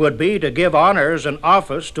would be to give honors and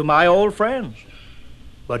office to my old friends.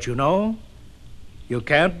 But you know, you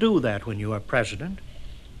can't do that when you are president.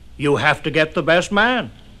 You have to get the best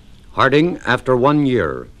man. Harding, after 1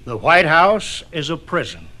 year. The White House is a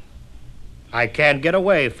prison. I can't get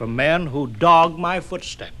away from men who dog my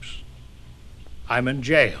footsteps. I'm in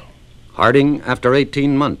jail. Harding, after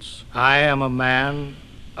 18 months. I am a man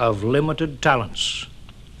of limited talents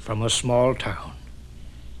from a small town.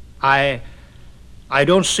 I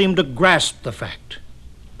don't seem to grasp the fact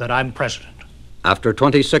that I'm president. After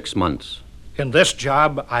 26 months. In this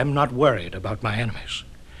job, I'm not worried about my enemies.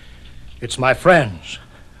 It's my friends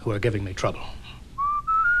who are giving me trouble.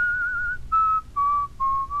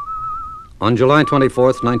 On July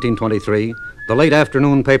 24th, 1923, the late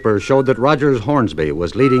afternoon papers showed that Rogers Hornsby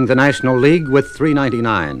was leading the National League with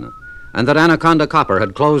 $3.99, and that Anaconda Copper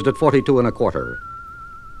had closed at 42 1/4.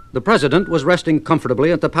 The president was resting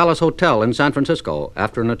comfortably at the Palace Hotel in San Francisco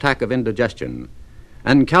after an attack of indigestion,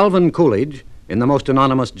 and Calvin Coolidge, in the most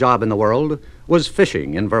anonymous job in the world, was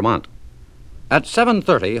fishing in Vermont. At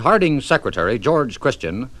 7:30, Harding's secretary, George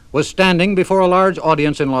Christian, was standing before a large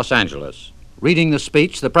audience in Los Angeles, reading the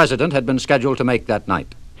speech the president had been scheduled to make that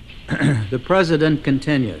night. The president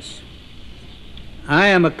continues. I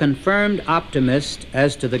am a confirmed optimist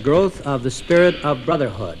as to the growth of the spirit of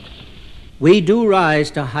brotherhood. We do rise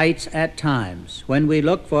to heights at times when we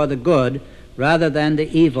look for the good rather than the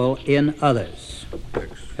evil in others.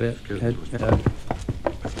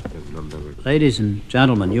 Ladies and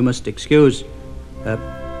gentlemen, you must excuse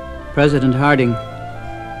President Harding.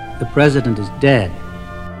 The president is dead.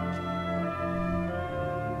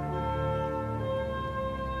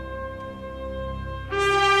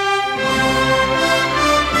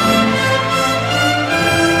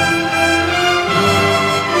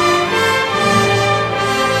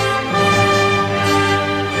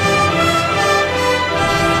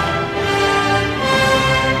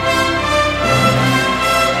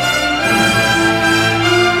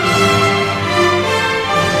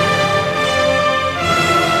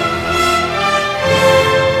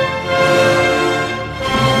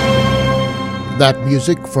 That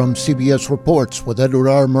music from CBS Reports with Edward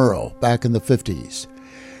R Murrow back in the 50s.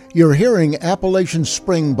 You're hearing Appalachian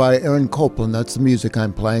Spring by Aaron Copland. That's the music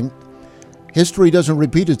I'm playing. History doesn't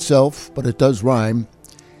repeat itself, but it does rhyme.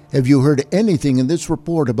 Have you heard anything in this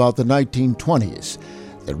report about the 1920s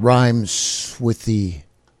that rhymes with the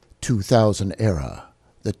 2000 era,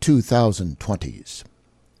 the 2020s?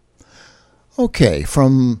 Okay,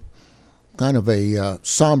 from kind of a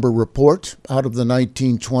somber report out of the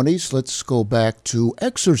 1920s, let's go back to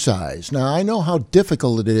exercise. Now, I know how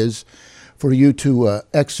difficult it is for you to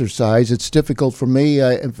exercise. It's difficult for me.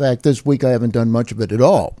 In fact, this week I haven't done much of it at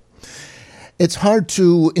all. It's hard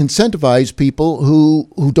to incentivize people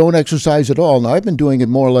who don't exercise at all. Now, I've been doing it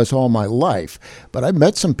more or less all my life, but I've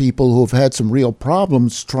met some people who have had some real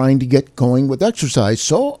problems trying to get going with exercise,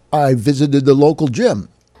 so I visited the local gym.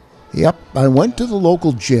 Yep, I went to the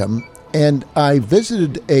local gym, and I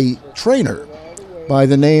visited a trainer by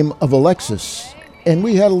the name of Alexis, and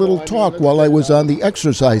we had a little talk while I was on the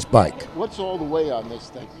exercise bike. What's all the way on this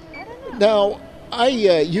thing? Now, I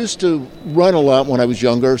used to run a lot when I was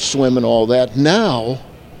younger, swim and all that. Now,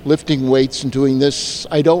 lifting weights and doing this,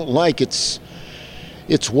 I don't like. It's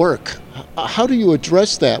work. How do you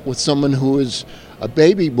address that with someone who is a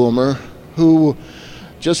baby boomer who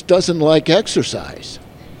just doesn't like exercise?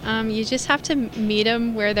 You just have to meet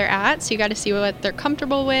them where they're at, so you got to see what they're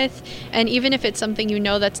comfortable with, and even if it's something you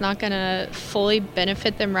know that's not going to fully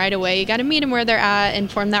benefit them right away, you got to meet them where they're at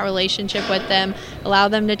and form that relationship with them, allow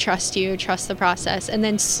them to trust you, trust the process, and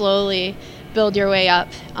then slowly build your way up,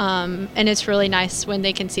 and it's really nice when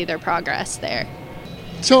they can see their progress there.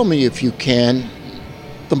 Tell me, if you can,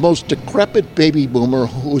 the most decrepit baby boomer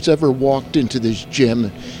who's ever walked into this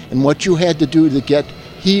gym and what you had to do to get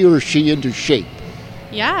he or she into shape.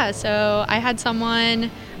 Yeah, so I had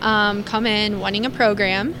someone come in wanting a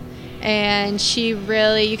program, and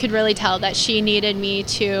you could really tell that she needed me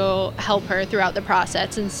to help her throughout the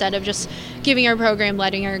process instead of just giving her a program,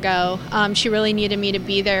 letting her go. She really needed me to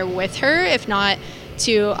be there with her, if not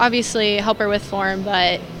to obviously help her with form,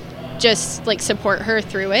 but just like support her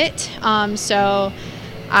through it. So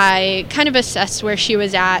I kind of assessed where she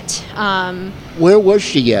was at. Where was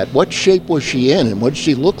she at? What shape was she in, and what did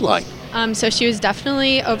she look like? So she was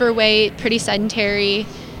definitely overweight, pretty sedentary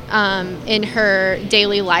in her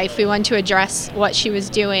daily life. We wanted to address what she was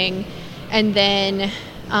doing, and then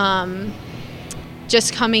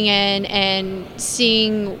just coming in and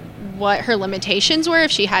seeing what her limitations were,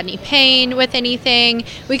 if she had any pain with anything.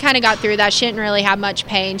 We kind of got through that. She didn't really have much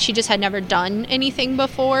pain. She just had never done anything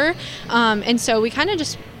before. And so we kind of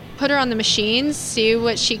just put her on the machines, see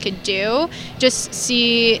what she could do, just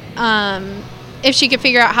see if she could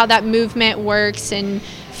figure out how that movement works and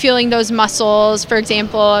feeling those muscles. For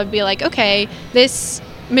example, I'd be like, okay, this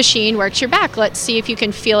machine works your back. Let's see if you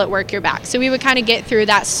can feel it work your back. So we would kind of get through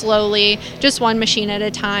that slowly, just one machine at a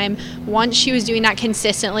time. Once she was doing that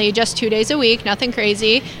consistently, just 2 days a week, nothing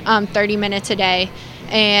crazy, 30 minutes a day.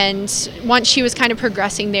 And once she was kind of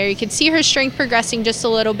progressing there, you could see her strength progressing just a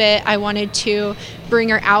little bit. I wanted to bring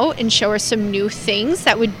her out and show her some new things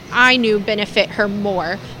that I knew benefit her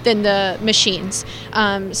more than the machines.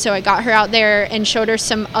 So I got her out there and showed her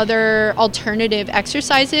some other alternative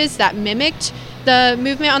exercises that mimicked the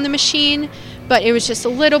movement on the machine, but it was just a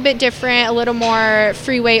little bit different, a little more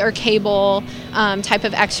free weight or cable type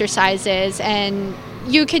of exercises. And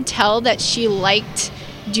you could tell that she liked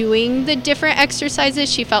doing the different exercises.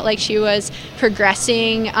 She felt like she was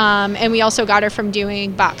progressing, and we also got her from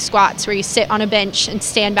doing box squats where you sit on a bench and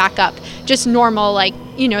stand back up, just normal, like,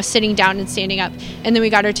 sitting down and standing up, and then we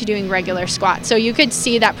got her to doing regular squats. So you could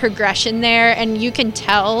see that progression there, and you can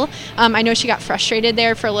tell. I know she got frustrated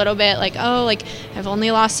there for a little bit, like, oh, like, I've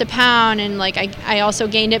only lost a pound, and like I also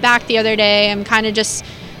gained it back the other day. I'm kind of just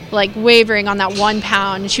like wavering on that 1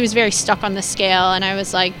 pound. And she was very stuck on the scale, and I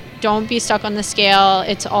was like, don't be stuck on the scale.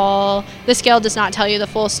 The scale does not tell you the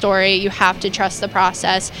full story. You have to trust the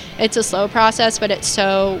process. It's a slow process, but it's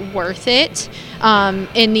so worth it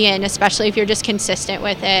in the end, especially if you're just consistent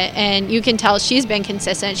with it. And you can tell she's been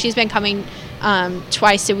consistent. She's been coming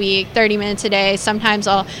twice a week, 30 minutes a day. Sometimes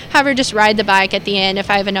I'll have her just ride the bike at the end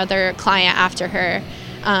if I have another client after her.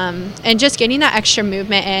 And just getting that extra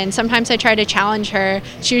movement in. Sometimes I try to challenge her.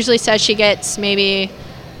 She usually says she gets maybe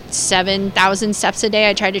 7,000 steps a day.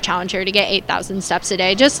 I try to challenge her to get 8,000 steps a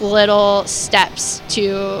day, just little steps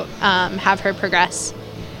to have her progress.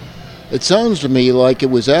 It sounds to me like it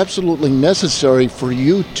was absolutely necessary for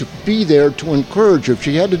you to be there to encourage her. If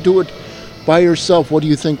she had to do it by herself, what do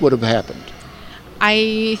you think would have happened?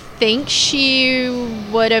 I think she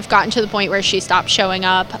would have gotten to the point where she stopped showing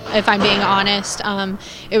up, if I'm being honest.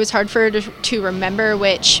 It was hard for her to remember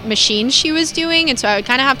which machine she was doing, and so I would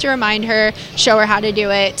kind of have to remind her, show her how to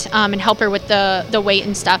do it, and help her with the weight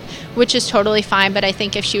and stuff, which is totally fine. But I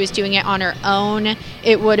think if she was doing it on her own,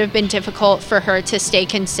 it would have been difficult for her to stay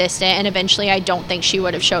consistent, and eventually I don't think she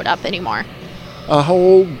would have showed up anymore. How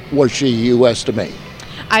old was she, you estimate?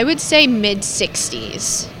 I would say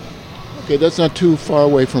mid-60s. Okay, that's not too far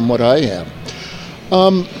away from what I am.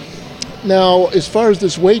 Now, as far as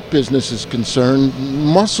this weight business is concerned,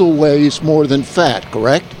 muscle weighs more than fat,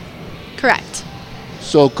 correct? Correct.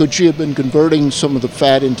 So could she have been converting some of the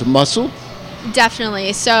fat into muscle?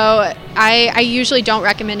 Definitely. So I usually don't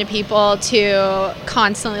recommend to people to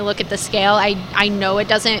constantly look at the scale. I know it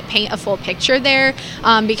doesn't paint a full picture there,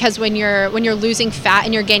 because when you're losing fat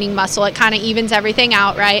and you're gaining muscle, it kind of evens everything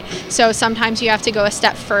out, right? So sometimes you have to go a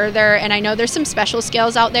step further, and I know there's some special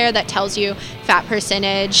scales out there that tells you fat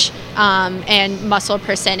percentage and muscle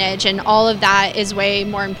percentage, and all of that is way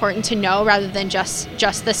more important to know rather than just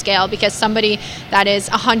the scale, because somebody that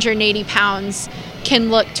is 180 pounds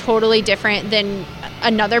can look totally different than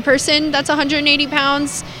another person that's 180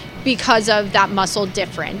 pounds because of that muscle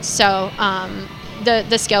difference. So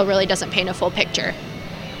the scale really doesn't paint a full picture.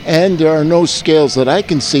 And there are no scales that I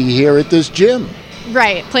can see here at this gym.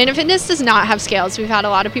 Right. Planet Fitness does not have scales. We've had a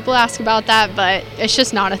lot of people ask about that, but it's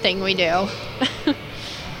just not a thing we do.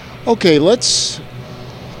 Okay, let's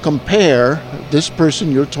compare this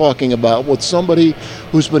person you're talking about with somebody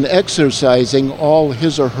who's been exercising all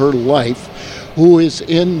his or her life, who is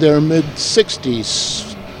in their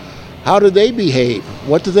mid-60s. How do they behave?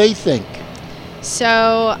 What do they think?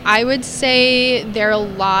 So I would say they're a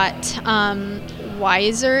lot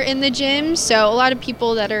wiser in the gym. So a lot of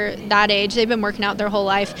people that are that age, they've been working out their whole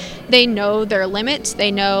life. They know their limits.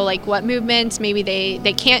 They know like what movements maybe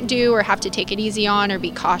they can't do or have to take it easy on or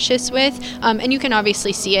be cautious with. And you can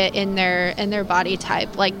obviously see it in their body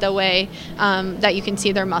type, like the way that you can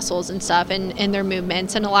see their muscles and stuff and their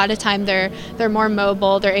movements. And a lot of time they're more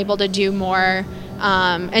mobile. They're able to do more.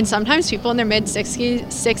 And sometimes people in their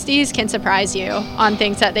mid-60s can surprise you on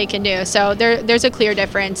things that they can do. So there's a clear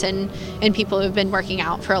difference in people who've been working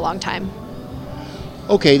out for a long time.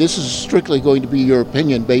 Okay, this is strictly going to be your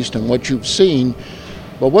opinion based on what you've seen,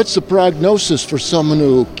 but what's the prognosis for someone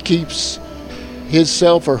who keeps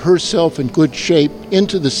himself or herself in good shape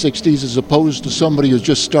into the 60s as opposed to somebody who's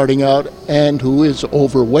just starting out and who is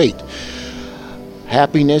overweight?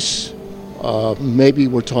 Happiness? Maybe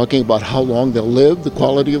we're talking about how long they'll live, the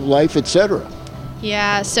quality of life, etc.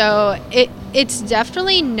 Yeah, so it's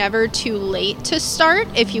definitely never too late to start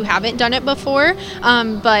if you haven't done it before,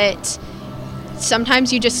 but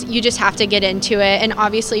sometimes you just have to get into it. And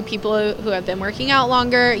obviously people who have been working out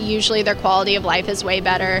longer, usually their quality of life is way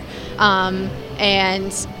better,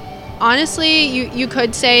 and honestly, you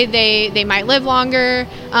could say they might live longer.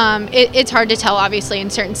 It's hard to tell, obviously, in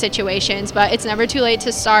certain situations, but it's never too late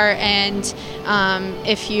to start. And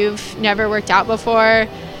if you've never worked out before,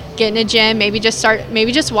 get in a gym. Maybe just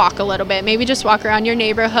walk a little bit. Maybe just walk around your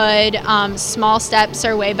neighborhood. Small steps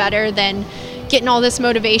are way better than getting all this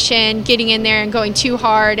motivation, getting in there and going too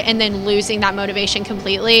hard, and then losing that motivation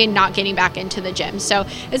completely and not getting back into the gym. So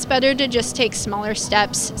it's better to just take smaller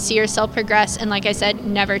steps, see yourself progress, and like I said,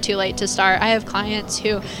 never too late to start. I have clients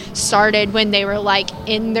who started when they were like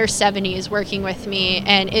in their 70s working with me,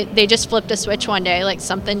 and they just flipped a switch one day, like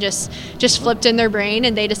something just flipped in their brain,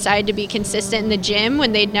 and they decided to be consistent in the gym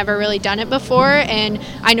when they'd never really done it before. And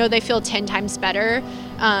I know they feel 10 times better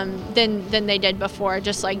than they did before,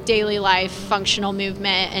 just like daily life, functional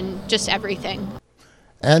movement, and just everything.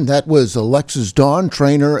 And that was Alexis Dawn,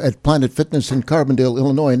 trainer at Planet Fitness in Carbondale,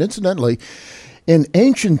 Illinois. And incidentally, in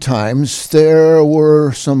ancient times, there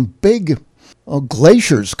were some big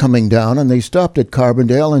glaciers coming down, and they stopped at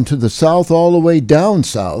Carbondale, and to the south, all the way down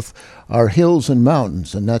south, are hills and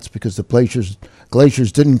mountains. And that's because the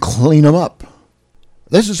glaciers didn't clean them up.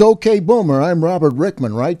 This is OK Boomer. I'm Robert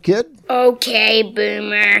Rickman, right, kid? Okay,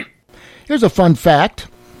 Boomer. Here's a fun fact.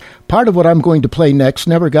 Part of what I'm going to play next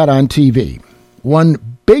never got on TV.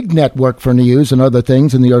 One big network for news and other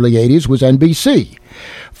things in the early 80s was NBC.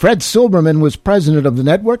 Fred Silberman was president of the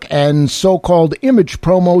network, and so-called image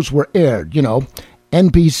promos were aired. You know,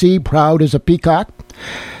 NBC, proud as a peacock.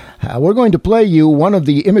 We're going to play you one of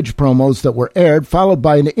the image promos that were aired, followed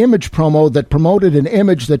by an image promo that promoted an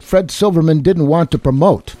image that Fred Silverman didn't want to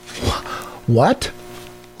promote. What?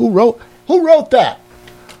 Who wrote that?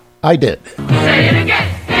 I did. Say it again.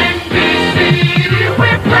 NBC,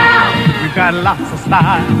 we're proud. We've got lots of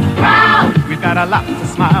style. Proud. We've got a lot to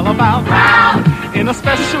smile about. Proud. In a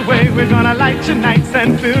special way, we're gonna light your nights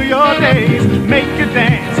and fill your days. Make you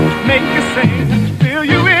dance, make you sing, fill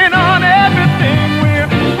you in on everything we're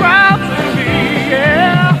proud to be,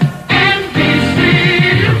 yeah. NBC,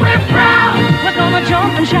 we're proud. We're gonna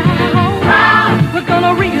jump and shout. Proud. We're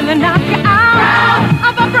gonna really knock you out.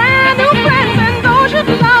 Proud. Of our brand new friends and those you'd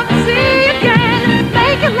love to see again.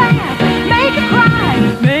 Make you laugh, make you cry,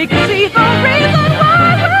 make you see the reason why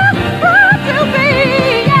we're proud to be,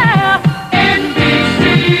 yeah. NBC,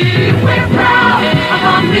 we're proud of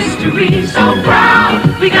our mystery, so proud.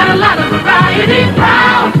 We got a lot of variety,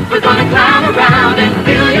 proud. We're gonna climb around and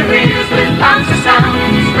fill your ears with lots of sound.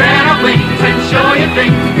 Spread our wings and show you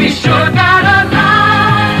things we sure got a lot.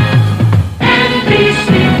 NBC,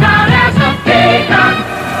 proud as a peacock.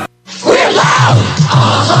 We're loud,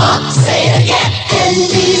 say it again.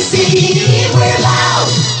 NBC, we're loud.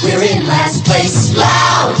 We're in last place,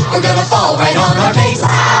 loud. We're gonna fall right on our face,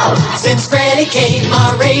 loud. Since Freddie came,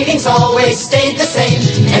 our ratings always stayed the same.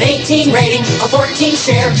 An 18 rating, a 14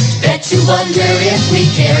 share. Bet you wonder if we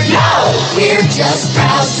care. No, we're just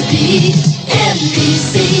proud to be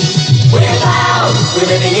NBC. We're loud, we're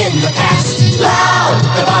living in the past. Loud,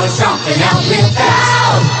 the bottom's dropping out real fast.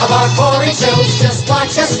 Loud, of our boring shows, just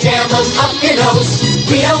watch us jam them up your nose.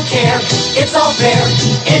 We don't care, it's all fair.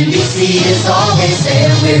 NBC is always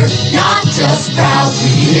there. We're not just proud,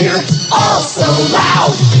 we're also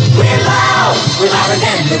loud. We're loud, we're louder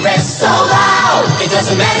than the rest. So loud, it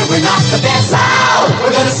doesn't matter, we're not the best. Loud,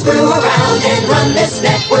 we're gonna screw around and run this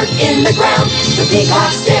network in the ground. The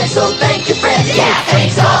peacock's dead, so thank you, Fred. Yeah,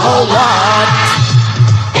 thanks a whole lot.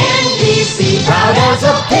 NBC, proud as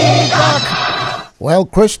a peacock. Well,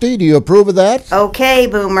 Christy, do you approve of that? Okay,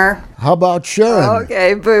 Boomer. How about Sharon?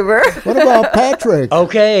 Okay, Boomer. What about Patrick?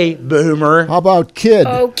 Okay, Boomer. How about Kid?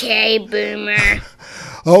 Okay, Boomer.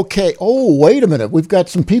 Okay. Oh, wait a minute. We've got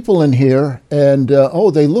some people in here, and,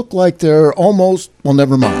 they look like they're almost, well,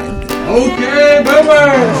 never mind. Okay,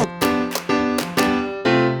 Boomer.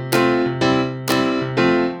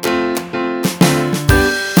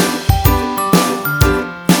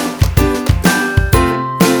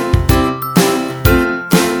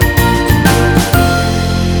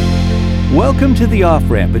 Welcome to the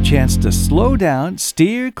Off-Ramp, a chance to slow down,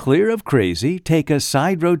 steer clear of crazy, take a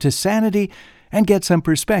side road to sanity, and get some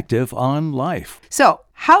perspective on life. So,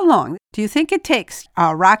 how long do you think it takes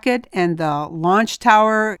a rocket and the launch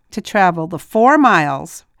tower to travel the 4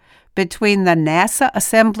 miles between the NASA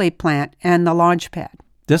assembly plant and the launch pad?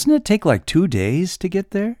 Doesn't it take like 2 days to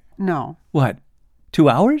get there? No. What, 2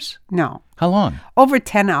 hours? No. How long? Over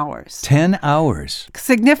 10 hours. 10 hours.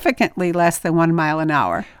 Significantly less than 1 mile an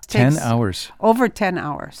hour. 10 hours. Over 10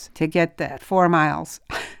 hours to get that 4 miles.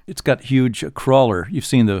 It's got huge crawler. You've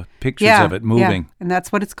seen the pictures of it moving. Yeah, and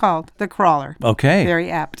that's what it's called, the crawler. Okay. Very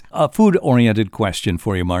apt. A food-oriented question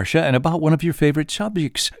for you, Marcia, and about one of your favorite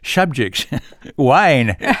subjects.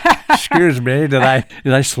 Wine. Excuse me, did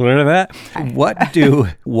I slur to that? What do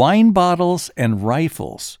wine bottles and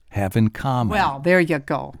rifles have in common? Well, there you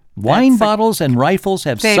go. Wine bottles and rifles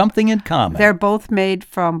have something in common. They're both made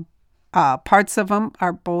from, parts of them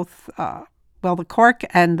are both, the cork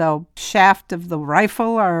and the shaft of the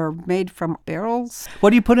rifle are made from barrels. What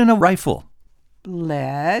do you put in a rifle?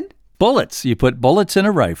 Lead. Bullets. You put bullets in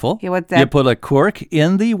a rifle. You put a cork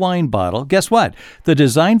in the wine bottle. Guess what? The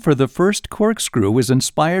design for the first corkscrew was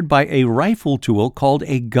inspired by a rifle tool called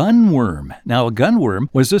a gunworm. Now, a gunworm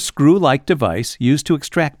was a screw-like device used to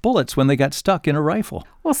extract bullets when they got stuck in a rifle.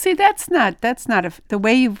 Well, see, that's not the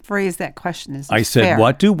way you phrase that question is I said, fair.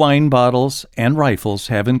 What do wine bottles and rifles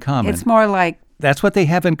have in common? It's more like... That's what they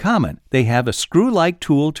have in common. They have a screw-like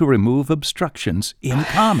tool to remove obstructions in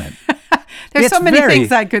common. There's so many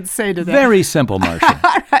things I could say to that. Very simple, Marcia.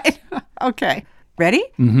 All right. Okay. Ready?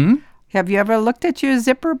 Mm-hmm. Have you ever looked at your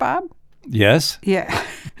zipper, Bob? Yes. Yeah.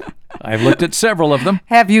 I've looked at several of them.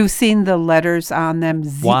 Have you seen the letters on them?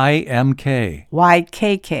 YMK.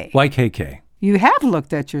 YKK. YKK. You have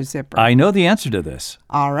looked at your zipper. I know the answer to this.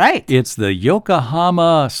 All right. It's the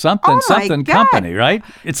Yokohama something company, right?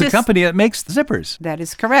 It's a company that makes zippers. That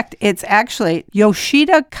is correct. It's actually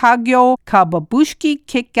Yoshida Kagyo Kababushiki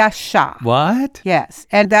Kikasha. What? Yes.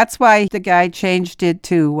 And that's why the guy changed it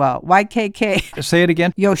to YKK. Say it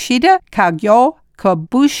again. Yoshida Kagyo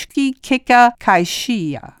Kabushki Kika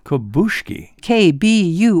Kaishiya. Kabushki.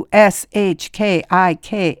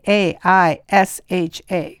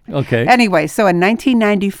 K-B-U-S-H-K-I-K-A-I-S-H-A. Okay. Anyway, so in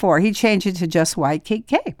 1994, he changed it to just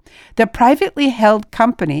YKK. The privately held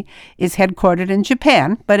company is headquartered in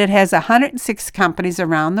Japan, but it has 106 companies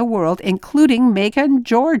around the world, including Macon,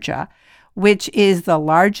 Georgia, which is the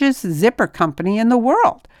largest zipper company in the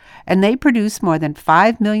world. and they produce more than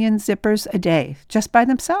 5 million zippers a day just by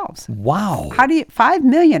themselves. Wow. 5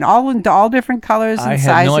 million, all different colors and sizes.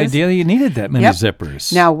 I had no idea you needed that many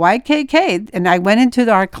zippers. Now, YKK, and I went into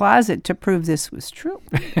our closet to prove this was true,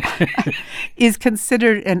 is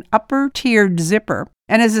considered an upper-tiered zipper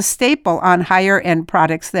and is a staple on higher-end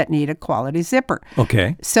products that need a quality zipper.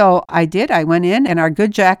 Okay. So I went in, and our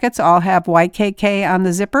good jackets all have YKK on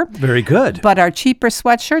the zipper. Very good. But our cheaper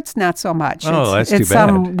sweatshirts, not so much. Oh, that's too It's bad.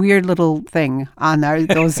 some weird little thing on those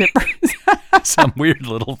zippers. Some weird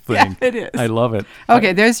little thing. Yeah, it is. I love it.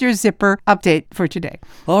 Okay, there's your zipper update for today.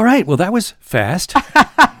 All right. Well, that was fast,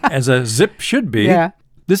 as a zip should be. Yeah.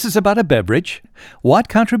 This is about a beverage. What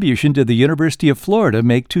contribution did the University of Florida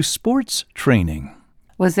make to sports training?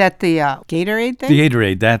 Was that the Gatorade thing? The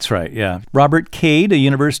Gatorade, that's right, yeah. Robert Cade, a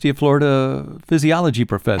University of Florida physiology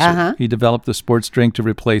professor. Uh-huh. He developed the sports drink to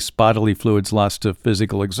replace bodily fluids lost to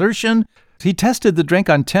physical exertion. He tested the drink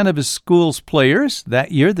on 10 of his school's players.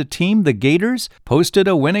 That year, the team, the Gators, posted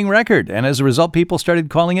a winning record. And as a result, people started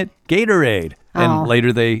calling it Gatorade. And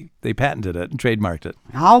later, they patented it and trademarked it.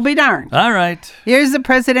 I'll be darned. All right. Here's the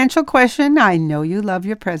presidential question. I know you love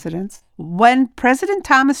your presidents. When President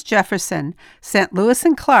Thomas Jefferson sent Lewis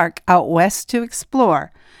and Clark out west to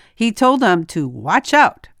explore, he told them to watch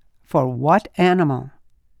out for what animal?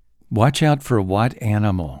 Watch out for what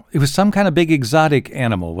animal? It was some kind of big exotic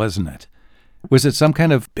animal, wasn't it? Was it some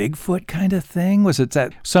kind of Bigfoot kind of thing? Was it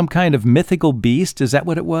some kind of mythical beast? Is that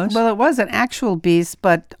what it was? Well, it was an actual beast,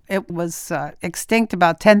 but it was extinct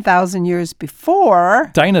about 10,000 years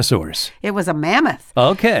before. Dinosaurs. It was a mammoth.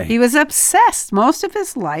 Okay. He was obsessed most of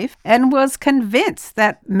his life and was convinced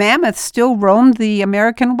that mammoths still roamed the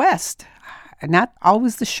American West. Not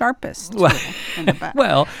always the sharpest.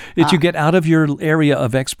 Well, if you get out of your area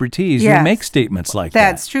of expertise, you make statements like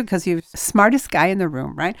that. That's true, because you're the smartest guy in the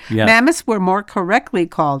room, right? Yeah. Mammoths were more correctly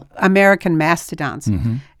called American mastodons,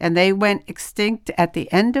 Mm-hmm. and they went extinct at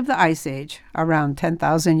the end of the Ice Age around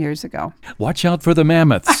 10,000 years ago. Watch out for the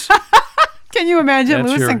mammoths. Can you imagine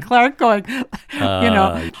Lewis and Clark going,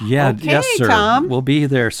 Yeah, okay, yes, sir. Tom. We'll be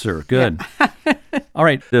there, sir. Good. All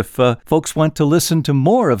right. If folks want to listen to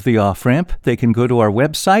more of The Off-Ramp, they can go to our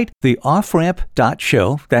website,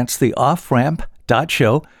 theofframp.show. That's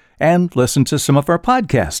theofframp.show, and listen to some of our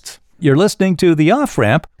podcasts. You're listening to The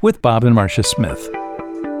Off-Ramp with Bob and Marcia Smith.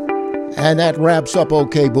 And that wraps up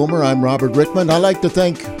OK Boomer. I'm Robert Rickman. I'd like to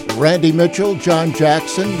thank Randy Mitchell, John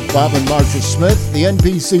Jackson, Bob and Marcia Smith, the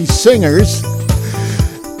NPC singers,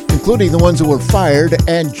 including the ones who were fired,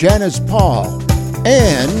 and Janice Paul.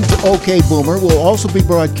 And OK Boomer will also be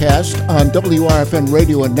broadcast on WRFN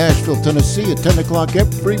Radio in Nashville, Tennessee at 10 o'clock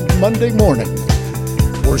every Monday morning.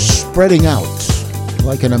 We're spreading out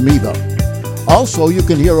like an amoeba. Also, you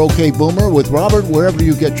can hear OK Boomer with Robert wherever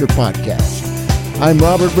you get your podcast. I'm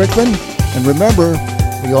Robert Rickman, and remember,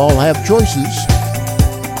 we all have choices.